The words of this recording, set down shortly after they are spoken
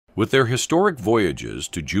With their historic voyages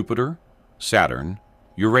to Jupiter, Saturn,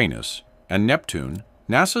 Uranus, and Neptune,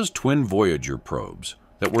 NASA's twin Voyager probes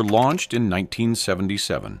that were launched in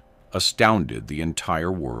 1977 astounded the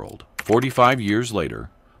entire world. 45 years later,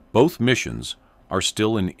 both missions are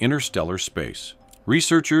still in interstellar space.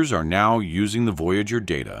 Researchers are now using the Voyager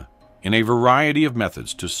data in a variety of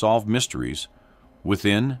methods to solve mysteries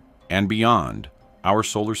within and beyond our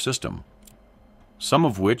solar system, some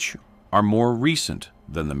of which are more recent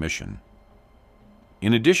than the mission.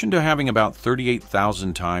 In addition to having about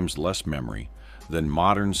 38,000 times less memory than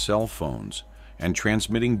modern cell phones and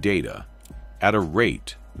transmitting data at a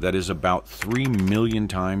rate that is about 3 million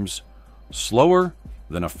times slower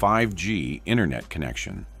than a 5G internet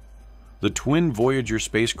connection, the twin Voyager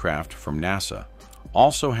spacecraft from NASA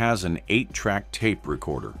also has an 8-track tape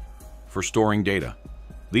recorder for storing data.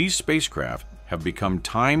 These spacecraft have become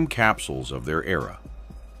time capsules of their era.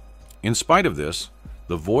 In spite of this,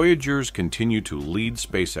 the Voyagers continue to lead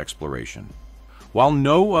space exploration. While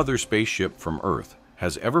no other spaceship from Earth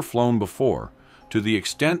has ever flown before, to the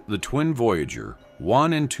extent the twin Voyager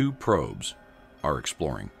 1 and 2 probes are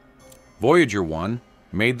exploring. Voyager 1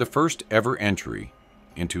 made the first ever entry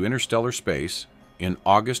into interstellar space in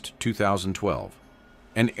August 2012,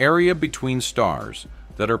 an area between stars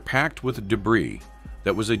that are packed with debris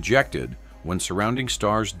that was ejected when surrounding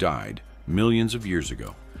stars died millions of years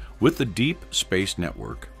ago. With the Deep Space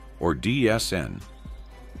Network, or DSN,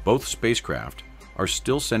 both spacecraft are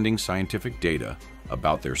still sending scientific data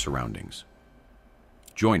about their surroundings.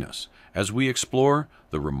 Join us as we explore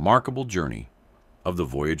the remarkable journey of the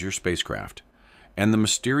Voyager spacecraft and the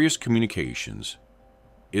mysterious communications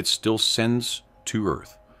it still sends to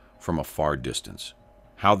Earth from a far distance.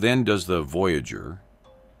 How then does the Voyager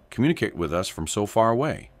communicate with us from so far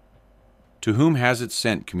away? To whom has it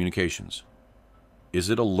sent communications? Is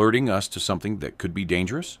it alerting us to something that could be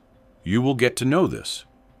dangerous? You will get to know this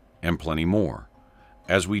and plenty more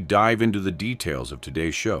as we dive into the details of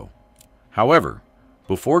today's show. However,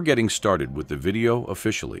 before getting started with the video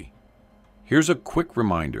officially, here's a quick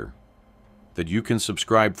reminder that you can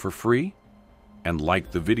subscribe for free and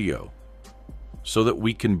like the video so that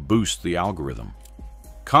we can boost the algorithm.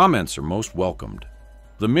 Comments are most welcomed.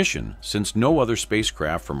 The mission, since no other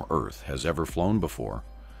spacecraft from Earth has ever flown before,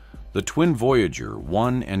 the twin Voyager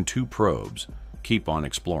 1 and 2 probes keep on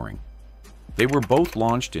exploring. They were both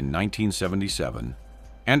launched in 1977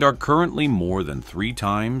 and are currently more than 3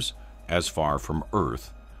 times as far from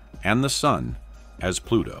Earth and the Sun as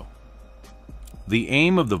Pluto. The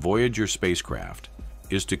aim of the Voyager spacecraft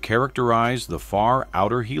is to characterize the far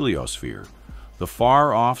outer heliosphere, the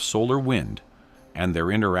far-off solar wind, and their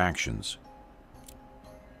interactions.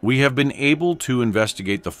 We have been able to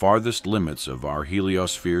investigate the farthest limits of our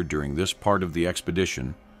heliosphere during this part of the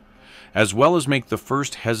expedition, as well as make the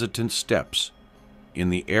first hesitant steps in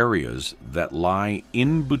the areas that lie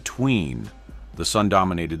in between the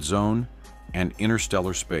sun-dominated zone and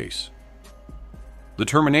interstellar space. The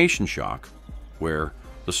termination shock, where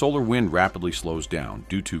the solar wind rapidly slows down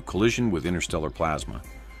due to collision with interstellar plasma,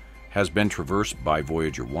 has been traversed by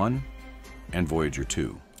Voyager 1 and Voyager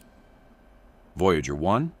 2. Voyager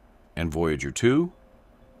 1 and Voyager 2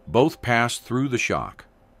 both passed through the shock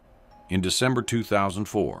in December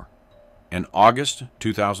 2004 and August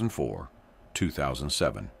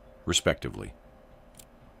 2004-2007, respectively.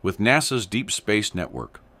 With NASA's Deep Space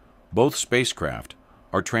Network, both spacecraft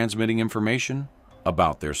are transmitting information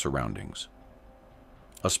about their surroundings.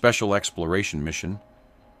 A special exploration mission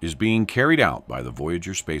is being carried out by the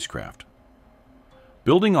Voyager spacecraft.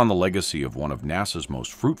 Building on the legacy of one of NASA's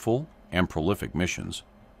most fruitful and prolific missions,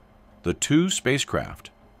 the 2 spacecraft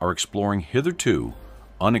are exploring hitherto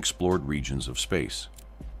unexplored regions of space.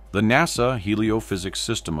 The NASA Heliophysics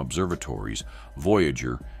System Observatory's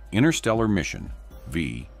Voyager Interstellar Mission,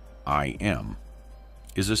 VIM,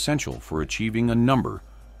 is essential for achieving a number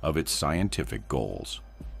of its scientific goals.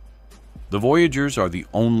 The Voyagers are the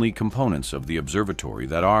only components of the observatory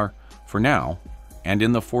that are, for now and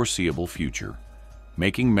in the foreseeable future,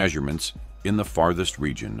 making measurements in the farthest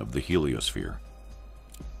region of the heliosphere.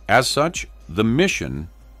 As such, the mission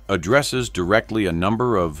addresses directly a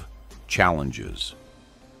number of challenges.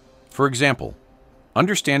 For example,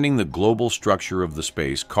 understanding the global structure of the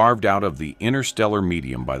space carved out of the interstellar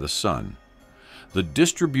medium by the Sun, the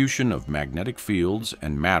distribution of magnetic fields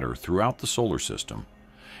and matter throughout the solar system,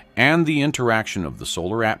 and the interaction of the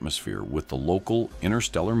solar atmosphere with the local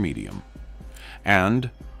interstellar medium, and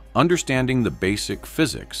understanding the basic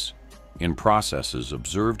physics in processes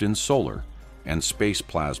observed in solar and space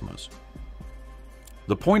plasmas.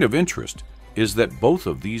 The point of interest is that both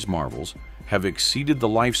of these marvels have exceeded the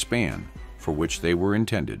lifespan for which they were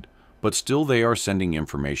intended, but still they are sending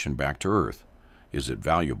information back to Earth. Is it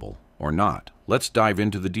valuable or not? Let's dive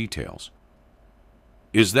into the details.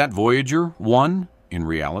 Is that Voyager 1 in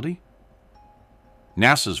reality?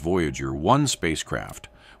 NASA's Voyager 1 spacecraft,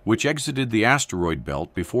 which exited the asteroid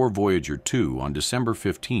belt before Voyager 2 on December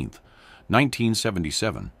 15,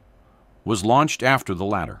 1977, was launched after the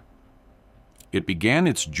latter. It began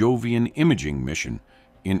its Jovian imaging mission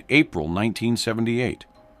in April 1978,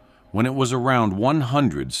 when it was around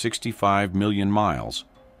 165 million miles,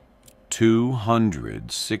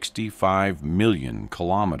 265 million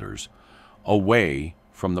kilometers, away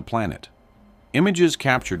from the planet. Images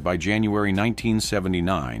captured by January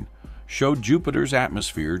 1979 showed Jupiter's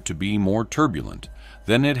atmosphere to be more turbulent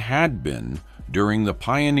than it had been during the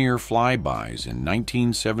Pioneer flybys in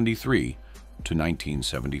 1973 to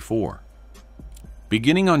 1974.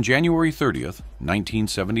 Beginning on January 30,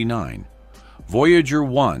 1979, Voyager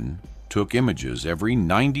 1 took images every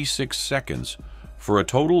 96 seconds for a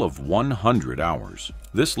total of 100 hours.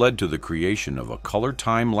 This led to the creation of a color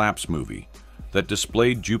time-lapse movie that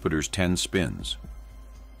displayed Jupiter's 10 spins.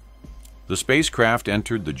 The spacecraft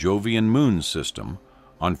entered the Jovian Moon system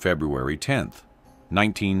on February 10,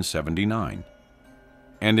 1979,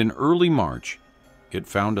 and in early March, it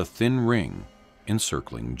found a thin ring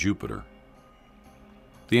encircling Jupiter.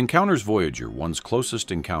 The encounter's Voyager 1's closest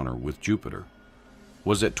encounter with Jupiter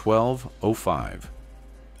was at 12:05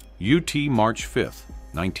 UT March 5,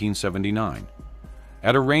 1979,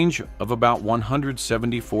 at a range of about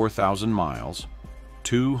 174,000 miles,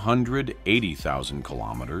 280,000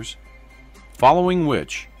 kilometers, following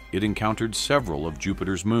which it encountered several of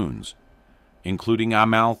Jupiter's moons, including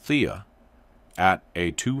Amalthea at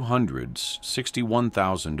a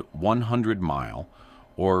 261,100 mile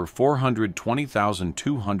or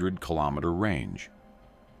 420,200 kilometer range,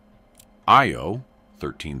 Io,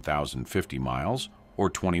 13,050 miles or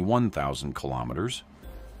 21,000 kilometers,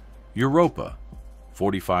 Europa,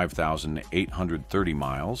 45,830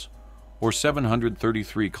 miles or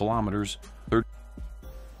 733 kilometers.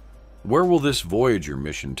 Where will this Voyager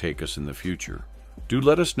mission take us in the future? Do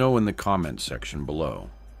let us know in the comments section below.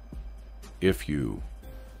 If you